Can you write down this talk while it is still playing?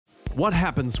What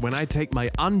happens when I take my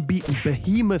unbeaten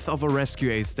behemoth of a Rescue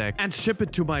Ace deck and ship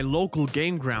it to my local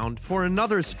game ground for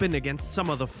another spin against some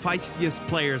of the feistiest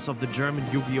players of the German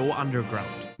Yu-Gi-Oh!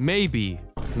 Underground? Maybe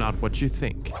not what you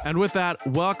think. And with that,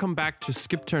 welcome back to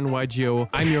Skip Turn YGO.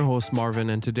 I'm your host Marvin,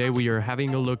 and today we are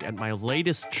having a look at my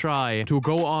latest try to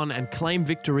go on and claim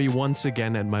victory once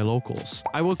again at my locals.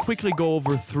 I will quickly go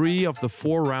over 3 of the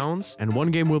 4 rounds, and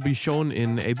one game will be shown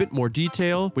in a bit more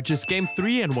detail, which is game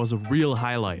 3 and was a real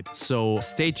highlight. So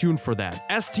stay tuned for that.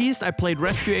 As teased, I played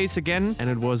Rescue Ace again, and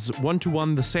it was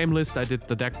 1-to-1 the same list I did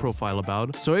the deck profile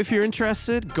about. So if you're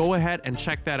interested, go ahead and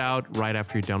check that out right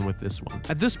after you're done with this one.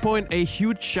 At this point, a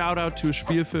huge shout out to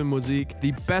Spielfilmmusik,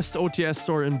 the best OTS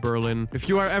store in Berlin. If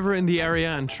you are ever in the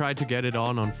area and try to get it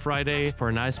on Friday for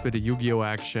a nice bit of Yu-Gi-Oh!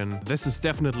 Action, this is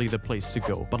definitely the place to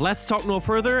go. But let's talk no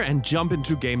further and jump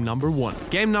into game number 1.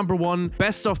 Game number 1,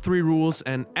 best of 3 rules,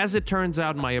 and as it turns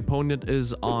out, my opponent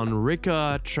is on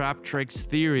Rika Traptrix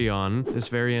Therion. This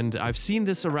variant, I've seen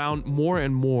this around more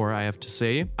and more, I have to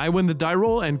say. I win the die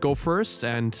roll and go first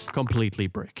and completely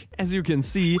brick. As you can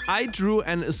see, I drew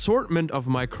an assortment of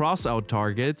my cross-out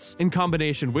targets in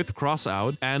combination with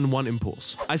cross-out and 1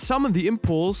 impulse. I summon the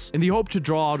impulse in the hope to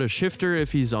draw out a shifter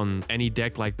if he's on any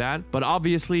deck like that, but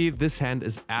obviously this hand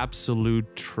is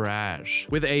absolute trash.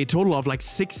 With a total of like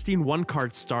 16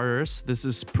 1-card starters, this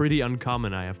is pretty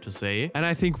uncommon, I have to say. And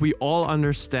I think we all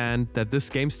understand that this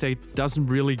game state doesn't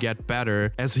really get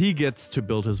better as he gets to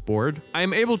build his board. I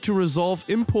am able to resolve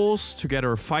impulse to get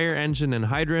our Fire Engine and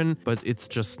Hydran, but it's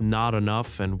just not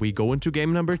enough, and we go into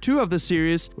game number 2 of the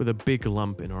series with a big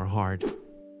lump in our heart.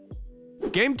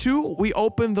 Game 2, we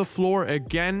open the floor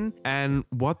again, and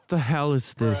what the hell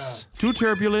is this? 2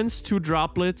 Turbulence, 2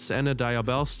 Droplets, and a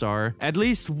Diabellstar. At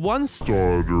least 1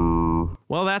 starter.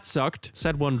 Well, that sucked.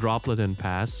 Set 1 Droplet and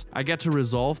pass. I get to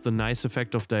resolve the nice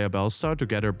effect of Diabellstar to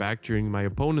get her back during my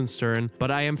opponent's turn,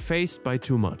 but I am faced by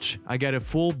too much. I get a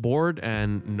full board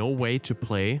and no way to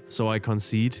play, so I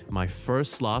concede my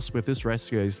first loss with this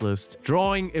Rescue Ace list,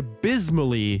 drawing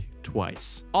abysmally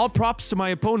twice. All props to my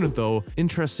opponent though.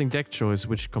 Interesting deck choice,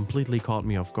 which completely caught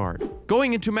me off guard.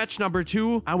 Going into match number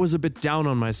 2, I was a bit down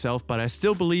on myself, but I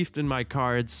still believed in my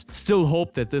cards, still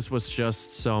hoped that this was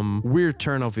just some weird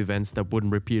turn of events that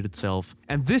wouldn't repeat itself.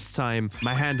 And this time,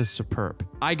 my hand is superb.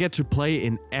 I get to play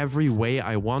in every way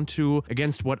I want to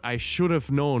against what I should have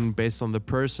known based on the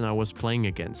person I was playing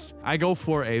against. I go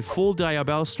for a full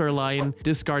Diabellstar line,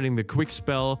 discarding the quick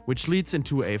spell, which leads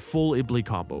into a full Ibli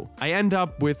combo. I end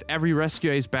up with every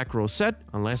Rescue Ace back row set,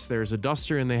 unless there's a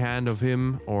Duster in the hand of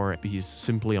him or he's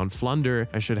simply on Flunder.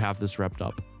 I should have this wrapped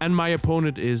up. And my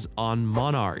opponent is on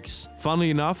Monarchs.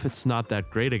 Funnily enough, it's not that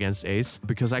great against Ace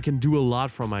because I can do a lot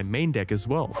from my main deck as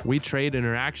well. We trade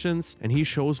interactions and he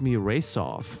shows me Race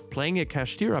Off, playing a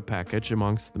Kashtira package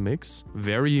amongst the mix.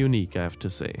 Very unique, I have to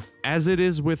say. As it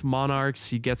is with Monarchs,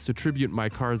 he gets to tribute my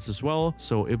cards as well,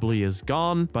 so Ibli is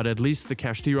gone, but at least the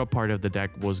Kashtira part of the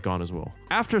deck was gone as well.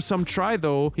 After some try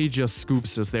though, he just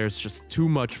scoops as there's just too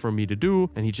much for me to do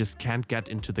and he just can't get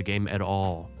into the game at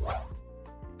all.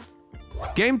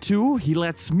 Game 2, he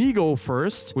lets me go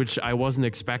first, which I wasn't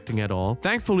expecting at all.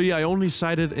 Thankfully, I only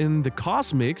sided in the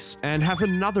Cosmics and have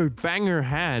another banger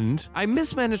hand. I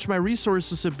mismanaged my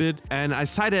resources a bit and I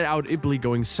sided out Ibli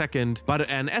going second, but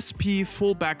an SP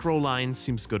full back row line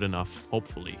seems good enough,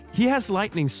 hopefully. He has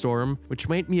Lightning Storm, which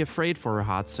made me afraid for a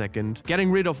hot second. Getting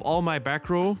rid of all my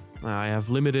back row, I have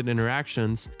limited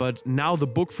interactions, but now the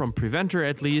book from Preventer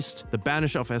at least, the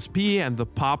Banish of SP, and the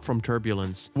pop from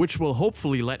Turbulence, which will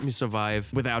hopefully let me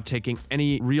survive without taking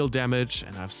any real damage,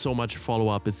 and I have so much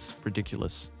follow-up, it's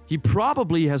ridiculous. He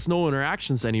probably has no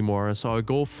interactions anymore, so I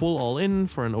go full all-in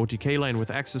for an OTK line with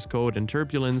access code and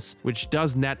Turbulence, which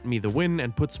does net me the win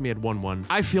and puts me at 1-1.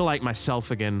 I feel like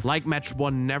myself again, like match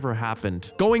 1 never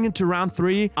happened. Going into round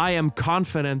 3, I am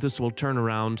confident this will turn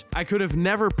around. I could have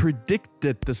never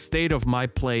predicted the state of my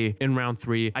play in round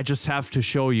 3. I just have to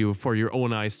show you for your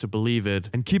own eyes to believe it.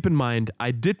 And keep in mind,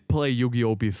 I did play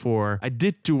Yu-Gi-Oh! Before. I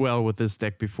did do well with this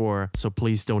deck before, so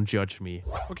please don't judge me.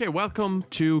 Okay, welcome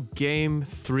to game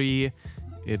 3.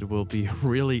 It will be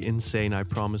really insane, I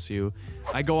promise you.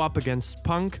 I go up against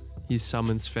Punk. He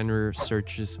summons Fenrir,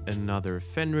 searches another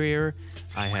Fenrir.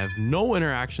 I have no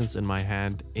interactions in my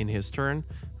hand in his turn.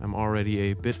 I'm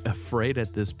already a bit afraid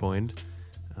at this point.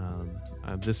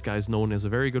 This guy's known as a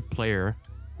very good player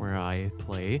where I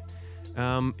play.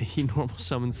 He normal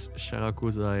summons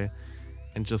Sharakuzai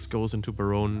and just goes into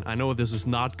Baron. I know this is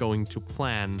not going to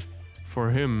plan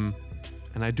for him.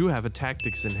 And I do have a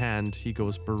tactics in hand. He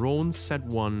goes Baron, set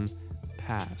 1,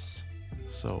 pass.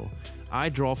 So I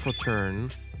draw for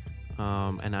turn,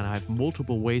 and I have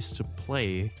multiple ways to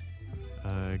play.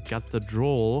 got the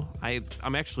draw.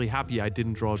 I'm actually happy I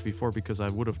didn't draw it before, because I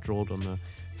would have drawed on the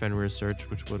Fenrir Search,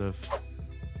 which would have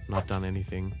not done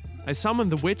anything. I summon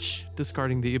the Witch,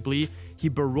 discarding the Ibli. He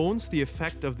barones the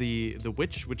effect of the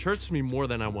Witch, which hurts me more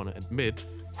than I want to admit,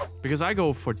 because I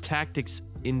go for tactics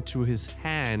into his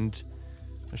hand.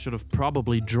 I should have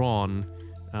probably drawn,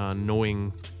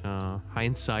 knowing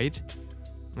hindsight.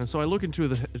 And so I look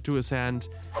into his hand.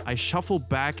 I shuffle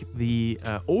back the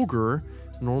Ogre,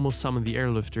 normal summon the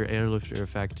Airlifter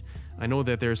effect. I know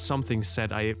that there's something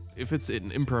set. If it's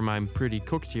an Imperm, I'm pretty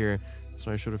cooked here,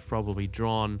 so I should have probably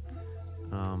drawn.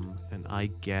 And I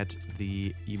get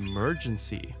the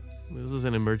Emergency. This is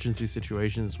an emergency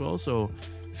situation as well, so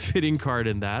fitting card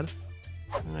in that.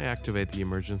 I activate the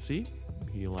Emergency.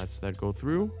 He lets that go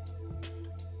through.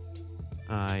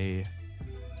 I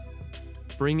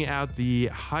bring out the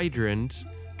Hydrant,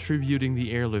 tributing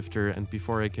the Airlifter, and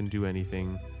before I can do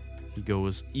anything, he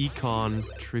goes Econ,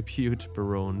 tribute,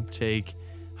 Barone, take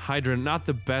Hydrant. Not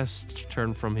the best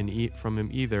turn from him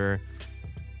either,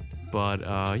 but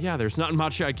yeah, there's not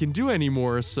much I can do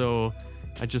anymore, so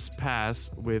I just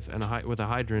pass with a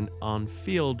Hydrant on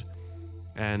field.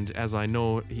 And as I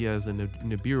know, he has a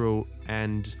Nibiru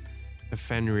and a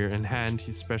Fenrir in hand.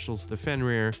 He specials the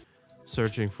Fenrir,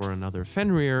 searching for another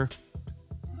Fenrir.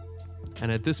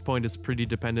 And at this point, it's pretty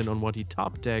dependent on what he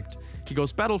top decked. He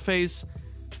goes Battle Phase,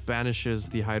 banishes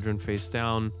the Hydrant face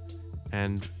down,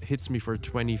 and hits me for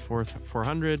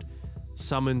 400,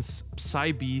 summons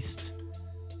Psy Beast,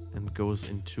 and goes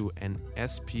into an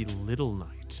SP Little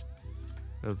Knight.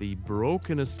 The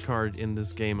brokenest card in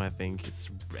this game, I think. It's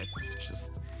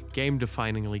just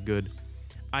game-definingly good.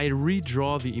 I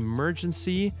redraw the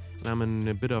Emergency, and I'm in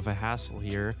a bit of a hassle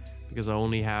here, because I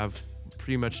only have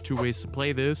pretty much 2 ways to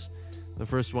play this. The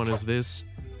first one is this,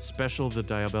 special the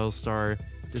Diabellstar,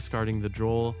 discarding the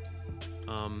Droll.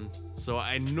 So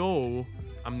I know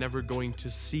I'm never going to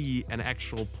see an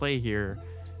actual play here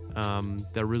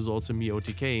that results in me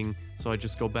OTKing, so I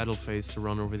just go Battle Phase to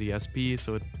run over the SP,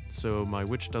 so my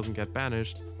Witch doesn't get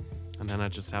banished, and then I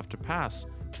just have to pass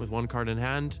with 1 card in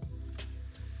hand,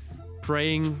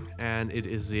 praying, and it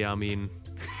is the, I mean,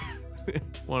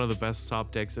 one of the best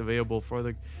top decks available for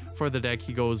the deck.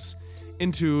 He goes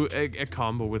into a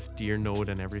combo with Deer Node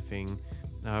and everything.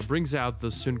 Brings out the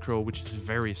Synchro, which is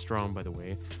very strong, by the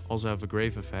way. Also have a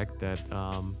Grave effect that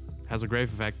has a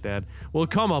Grave effect that will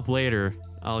come up later.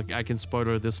 I can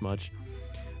spoiler this much.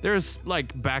 There's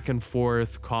like back and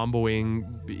forth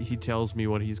comboing. He tells me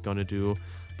what he's gonna do,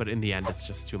 but in the end, it's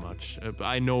just too much.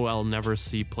 I know I'll never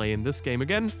see play in this game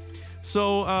again.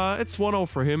 So it's 1-0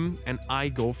 for him, and I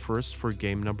go first for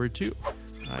game number 2.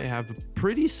 I have a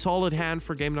pretty solid hand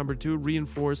for game number 2.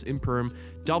 Reinforce, Imperm,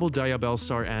 double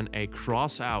Diabellstar, and a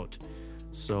cross out.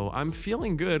 So I'm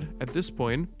feeling good at this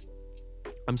point.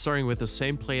 I'm starting with the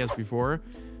same play as before,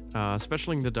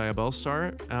 specialing the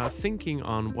Diabellstar, thinking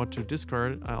on what to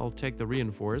discard. I'll take the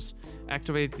Reinforce,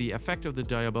 activate the effect of the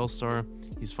Diabellstar.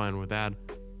 He's fine with that.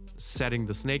 Setting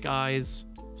the Snake Eyes,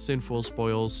 Sinful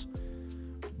Spoils,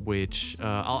 which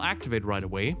I'll activate right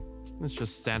away. It's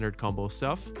just standard combo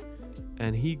stuff.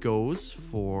 And he goes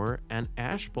for an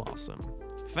Ash Blossom.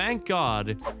 Thank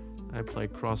God I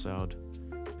played Cross Out,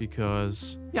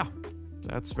 because, yeah,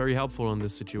 that's very helpful in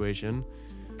this situation.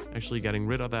 Actually getting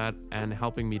rid of that and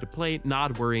helping me to play.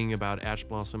 Not worrying about Ash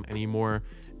Blossom anymore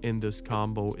in this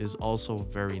combo is also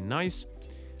very nice.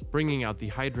 Bringing out the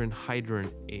Hydrant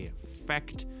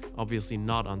effect. Obviously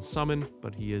not on summon,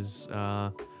 but he is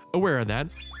aware of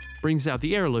that. Brings out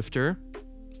the Airlifter,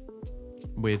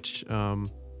 which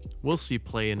we'll see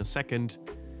play in a second.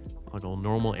 I'll go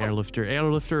normal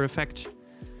Airlifter effect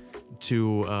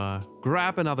to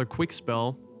grab another quick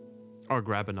spell, or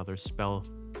grab another spell,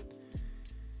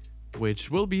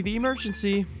 which will be the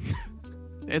Emergency.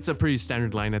 It's a pretty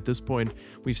standard line at this point.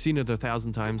 We've seen it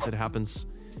 1,000 times. It happens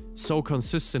so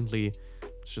consistently.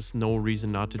 There's just no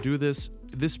reason not to do this.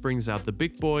 This brings out the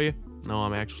big boy. Now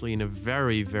I'm actually in a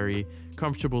very, very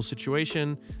comfortable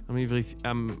situation.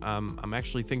 I'm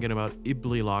actually thinking about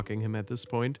Ibli locking him at this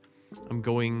point. I'm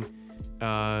going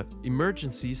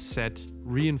Emergency, set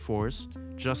Reinforce,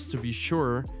 just to be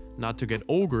sure not to get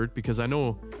ogred, because I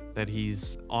know that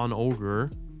he's on ogre.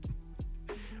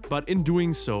 But in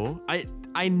doing so,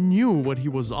 I knew what he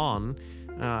was on.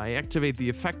 I activate the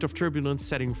effect of Turbulence,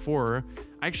 setting 4.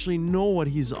 I actually know what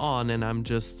he's on, and I'm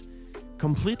just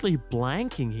completely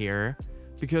blanking here,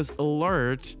 because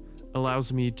Alert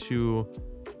allows me to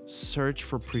search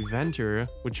for Preventer,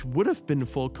 which would have been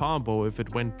full combo if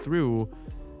it went through.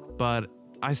 But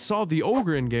I saw the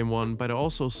Ogre in game 1, but I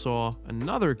also saw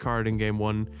another card in game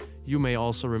 1. You may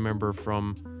also remember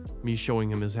from me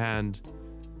showing him his hand,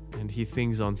 and he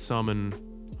thinks on summon,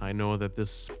 I know that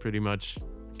this pretty much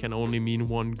can only mean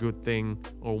one good thing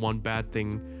or one bad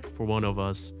thing for one of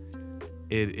us.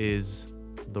 It is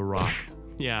the Rock.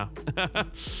 Yeah.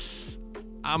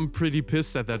 I'm pretty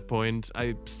pissed at that point.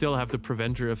 I still have the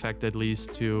preventer effect at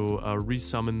least to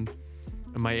resummon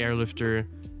my airlifter.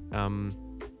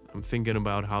 I'm thinking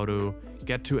about how to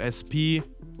get to SP,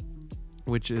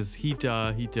 which is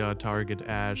Hita, target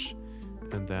Ash,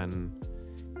 and then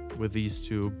with these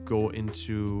two go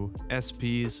into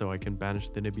SP so I can banish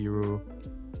the Nibiru.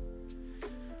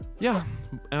 Yeah,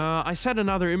 I set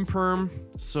another imperm,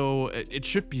 so it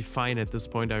should be fine at this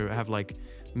point. I have like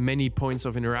many points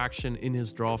of interaction in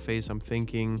his draw phase, I'm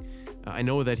thinking. I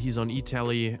know that he's on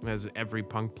E-Tally, as every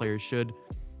Punk player should.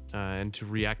 And to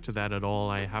react to that at all,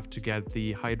 I have to get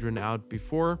the Hydran out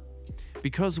before.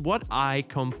 Because what I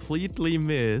completely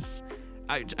miss,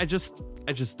 I just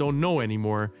don't know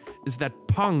anymore, is that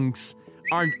Punks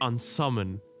aren't on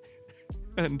summon.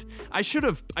 And I should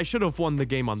have won the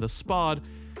game on the spot.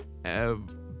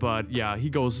 But yeah,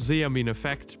 he goes Xehamine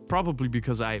effect, probably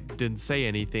because I didn't say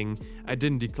anything. I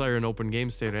didn't declare an open game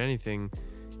state or anything.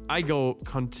 I go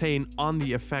contain on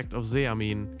the effect of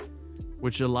Xehamine,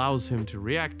 which allows him to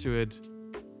react to it.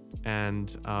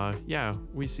 And yeah,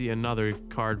 we see another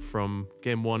card from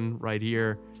game 1 right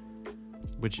here,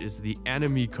 which is the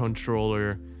enemy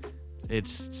controller.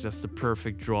 It's just a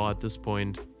perfect draw at this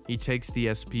point. He takes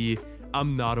the SP.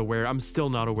 I'm still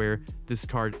not aware this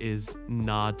card is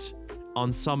not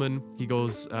on summon. He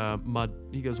goes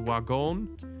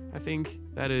Wagon, I think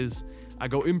that is. I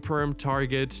go imperm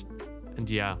target, and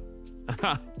yeah,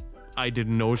 I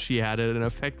didn't know she had an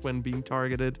effect when being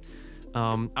targeted.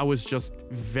 I was just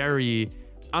very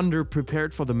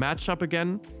underprepared for the matchup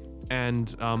again,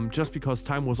 and just because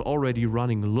time was already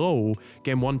running low,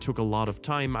 game 1 took a lot of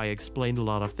time. I explained a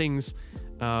lot of things.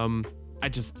 I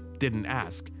just didn't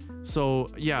ask. So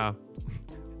yeah,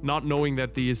 not knowing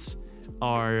that these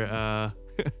are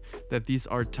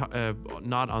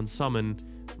not on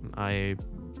summon, I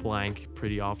blank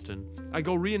pretty often. I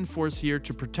go reinforce here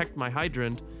to protect my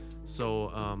Hydrant,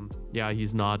 so yeah,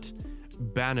 he's not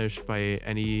banished by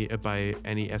any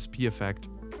SP effect.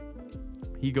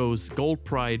 He goes Gold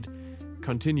Pride,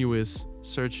 continuous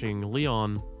searching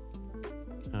Leon,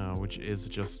 which is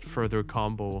just further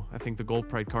combo. I think the Gold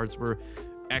Pride cards were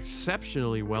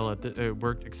exceptionally well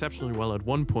worked exceptionally well at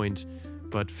one point,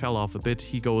 but fell off a bit.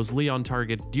 He goes Leon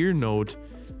target Deer Note,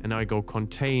 and I go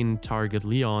contain target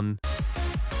Leon.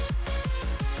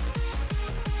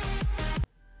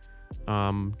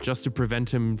 Just to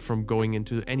prevent him from going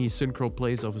into any synchro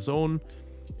plays of his own.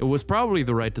 It was probably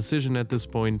the right decision at this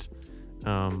point.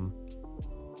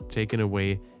 Taking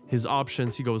away his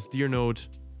options, he goes Deer Note.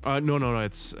 No,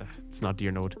 it's not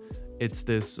Deer Note. It's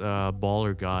this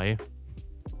baller guy.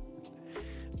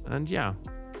 And yeah,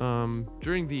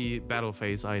 during the battle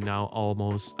phase, I now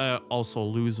almost also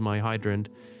lose my Hydrant.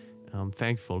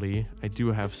 Thankfully, I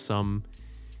do have some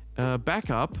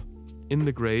backup in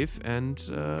the grave, and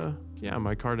yeah,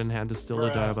 my card in hand is still a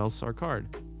Diabellstar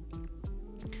card.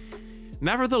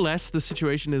 Nevertheless, the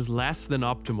situation is less than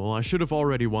optimal. I should have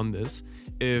already won this.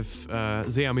 If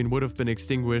Xehamine would have been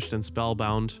extinguished and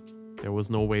spellbound, there was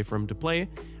no way for him to play.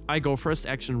 I go first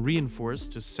action reinforce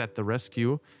to set the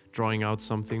rescue, drawing out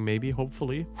something maybe,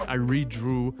 hopefully. I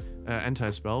redrew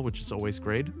anti-spell, which is always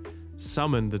great.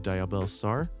 Summon the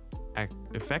Diabellstar.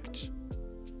 Effect.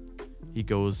 He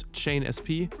goes chain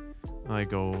SP. I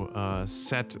go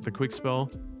set the quick spell.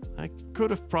 I could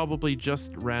have probably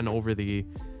just ran over the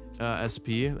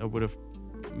SP. That would have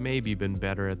maybe been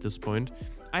better at this point.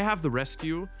 I have the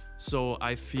rescue, so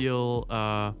I feel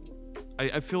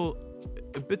I feel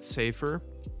a bit safer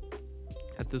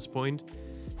at this point.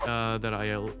 That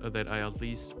I at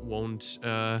least won't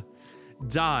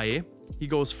die. He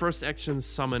goes first action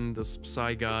summon the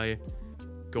Psy guy,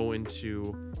 go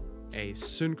into a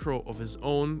synchro of his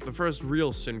own, the first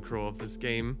real synchro of this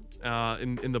game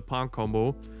in the Punk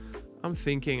combo. I'm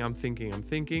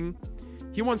thinking.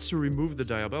 He wants to remove the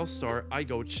Diabellstar. I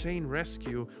go chain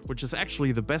rescue, which is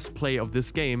actually the best play of this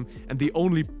game and the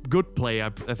only good play I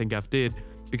think I've did,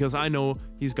 because I know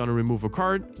he's gonna remove a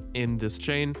card in this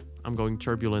chain. I'm going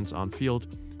Turbulence on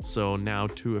field. So now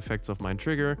 2 effects of mine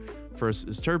trigger. First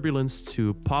is Turbulence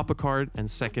to pop a card,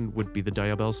 and second would be the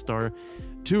Diabellstar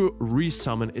to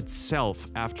resummon itself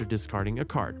after discarding a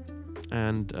card.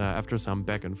 And after some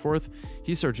back and forth,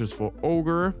 he searches for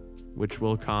Ogre, which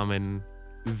will come in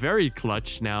very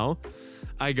clutch now.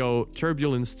 I go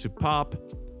Turbulence to pop,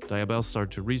 Diabellstar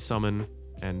to resummon,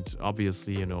 and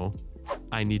obviously, you know,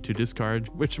 I need to discard,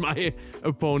 which my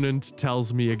opponent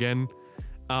tells me again.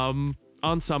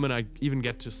 On summon, I even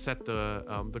get to set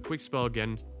the quick spell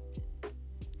again.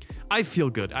 I feel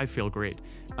good. I feel great.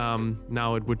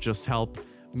 Now it would just help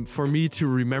for me to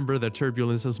remember that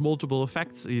Turbulence has multiple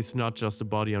effects. He's not just a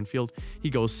body on field. He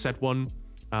goes set 1.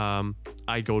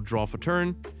 I go draw for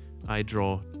turn. I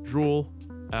draw Drool.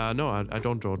 No, I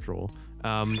don't draw Drool.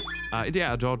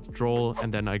 Yeah, I draw Droll,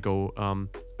 and then I go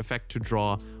effect to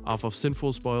draw off of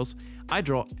Sinful Spoils. I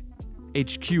draw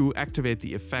HQ, activate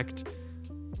the effect,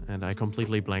 and I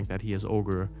completely blank that he is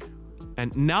Ogre.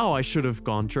 And now I should have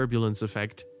gone Turbulence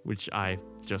effect, which I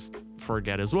just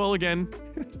forget as well again.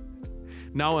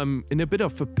 Now I'm in a bit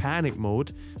of a panic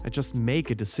mode. I just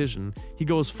make a decision. He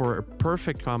goes for a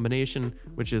perfect combination,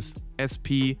 which is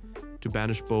SP to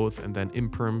banish both and then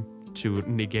Imperm to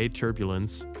negate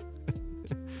Turbulence.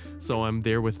 So I'm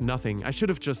there with nothing. I should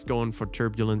have just gone for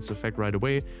Turbulence effect right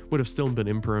away. Would have still been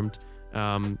Impermed.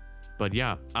 But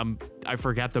yeah, I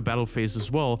forgot the battle phase as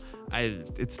well.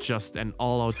 It's just an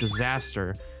all-out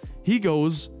disaster. He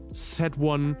goes set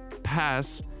 1,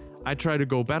 pass. I try to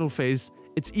go battle phase.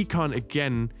 It's Econ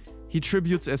again. He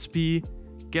tributes SP,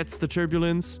 gets the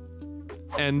Turbulence,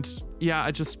 and yeah,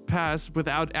 I just pass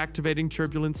without activating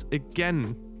Turbulence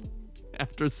again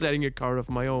after setting a card of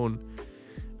my own.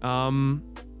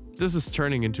 This is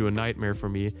turning into a nightmare for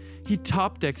me. He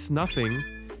top decks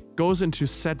nothing, goes into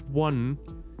set 1.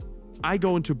 I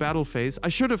go into battle phase. I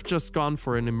should have just gone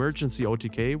for an emergency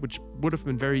OTK, which would have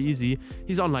been very easy.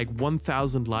 He's on like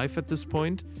 1000 life at this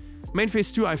point. Main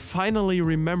phase 2, I finally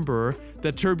remember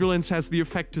that Turbulence has the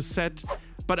effect to set,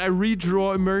 but I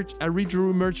redrew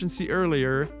emergency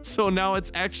earlier, so now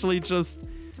it's actually just,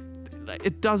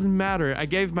 it doesn't matter. I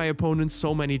gave my opponent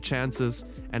so many chances,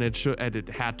 and it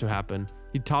had to happen.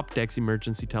 He top decks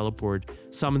emergency teleport,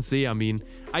 summons Zeamin.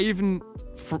 I even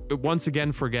once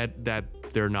again forget that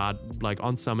they're not like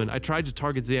on summon. I tried to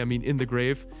target Zeamin in the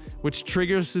grave, which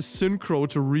triggers his Synchro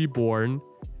to Reborn.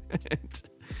 And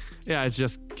yeah, it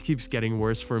just keeps getting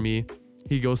worse for me.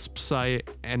 He goes Psy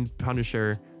and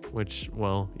Punisher, which,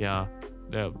 well, yeah,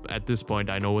 at this point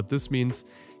I know what this means.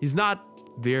 He's not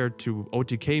there to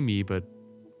OTK me, but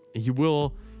he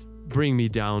will bring me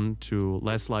down to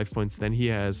less life points than he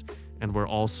has, and we're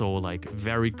also like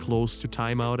very close to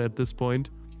timeout at this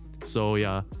point. So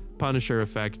yeah, Punisher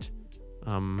effect.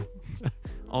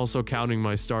 Also counting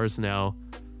my stars now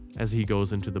as he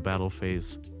goes into the battle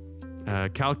phase.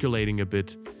 Calculating a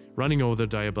bit. Running over the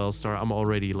Diabell Star, I'm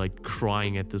already like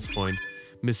crying at this point.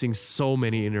 Missing so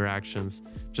many interactions.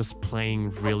 Just playing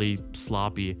really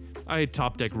sloppy. I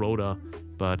top deck Rhoda,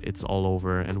 but it's all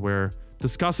over. And we're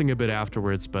discussing a bit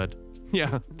afterwards, but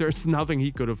yeah, there's nothing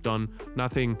he could have done.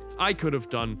 Nothing I could have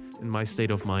done in my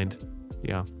state of mind.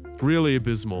 Yeah, really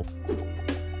abysmal.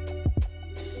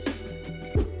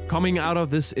 Coming out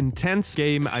of this intense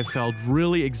game, I felt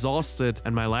really exhausted,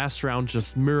 and my last round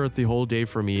just mirrored the whole day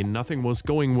for me. Nothing was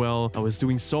going well. I was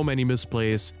doing so many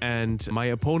misplays, and my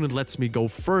opponent lets me go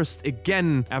first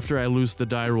again after I lose the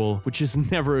die roll, which is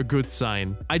never a good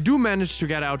sign. I do manage to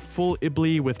get out full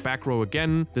Ibli with back row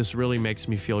again. This really makes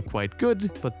me feel quite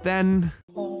good, but then...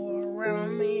 All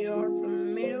around me are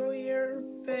familiar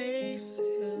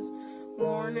faces,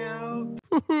 worn out.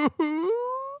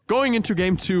 Going into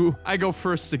game 2, I go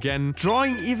first again,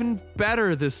 drawing even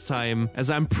better this time, as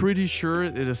I'm pretty sure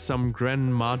it is some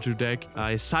Gren Maju deck.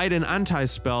 I side an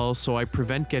anti-spell, so I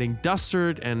prevent getting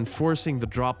dustered and forcing the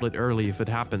droplet early if it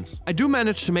happens. I do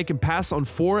manage to make him pass on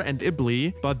 4 and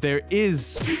Ibli, but there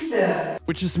is...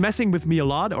 which is messing with me a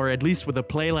lot, or at least with the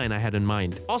playline I had in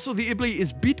mind. Also, the Ibli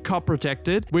is beat cop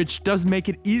protected, which doesn't make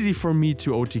it easy for me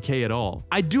to OTK at all.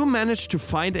 I do manage to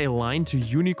find a line to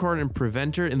Unicorn and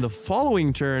Preventer in the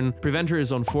following turn. Preventer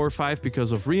is on 4/5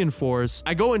 because of Reinforce.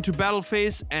 I go into battle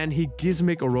phase and he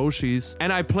Gizmic Orochis,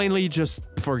 and I plainly just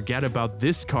forget about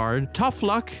this card. Tough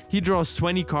luck, he draws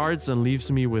 20 cards and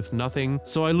leaves me with nothing,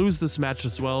 so I lose this match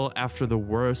as well after the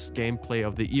worst gameplay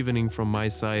of the evening from my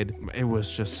side. It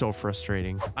was just so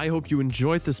frustrating. I hope you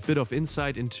enjoyed this bit of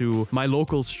insight into my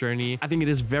locals journey. I think it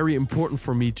is very important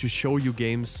for me to show you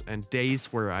games and days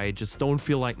where I just don't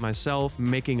feel like myself,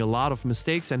 making a lot of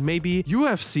mistakes, and maybe you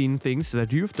have seen things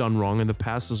that you've done wrong in the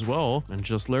past as well and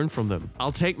just learn from them.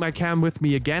 I'll take my cam with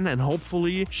me again and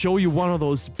hopefully show you one of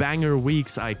those banger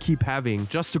weeks I keep having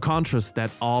just to contrast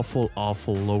that awful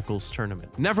locals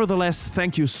tournament. Nevertheless,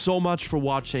 thank you so much for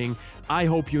watching. I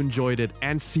hope you enjoyed it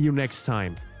and see you next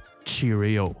time.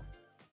 Cheerio.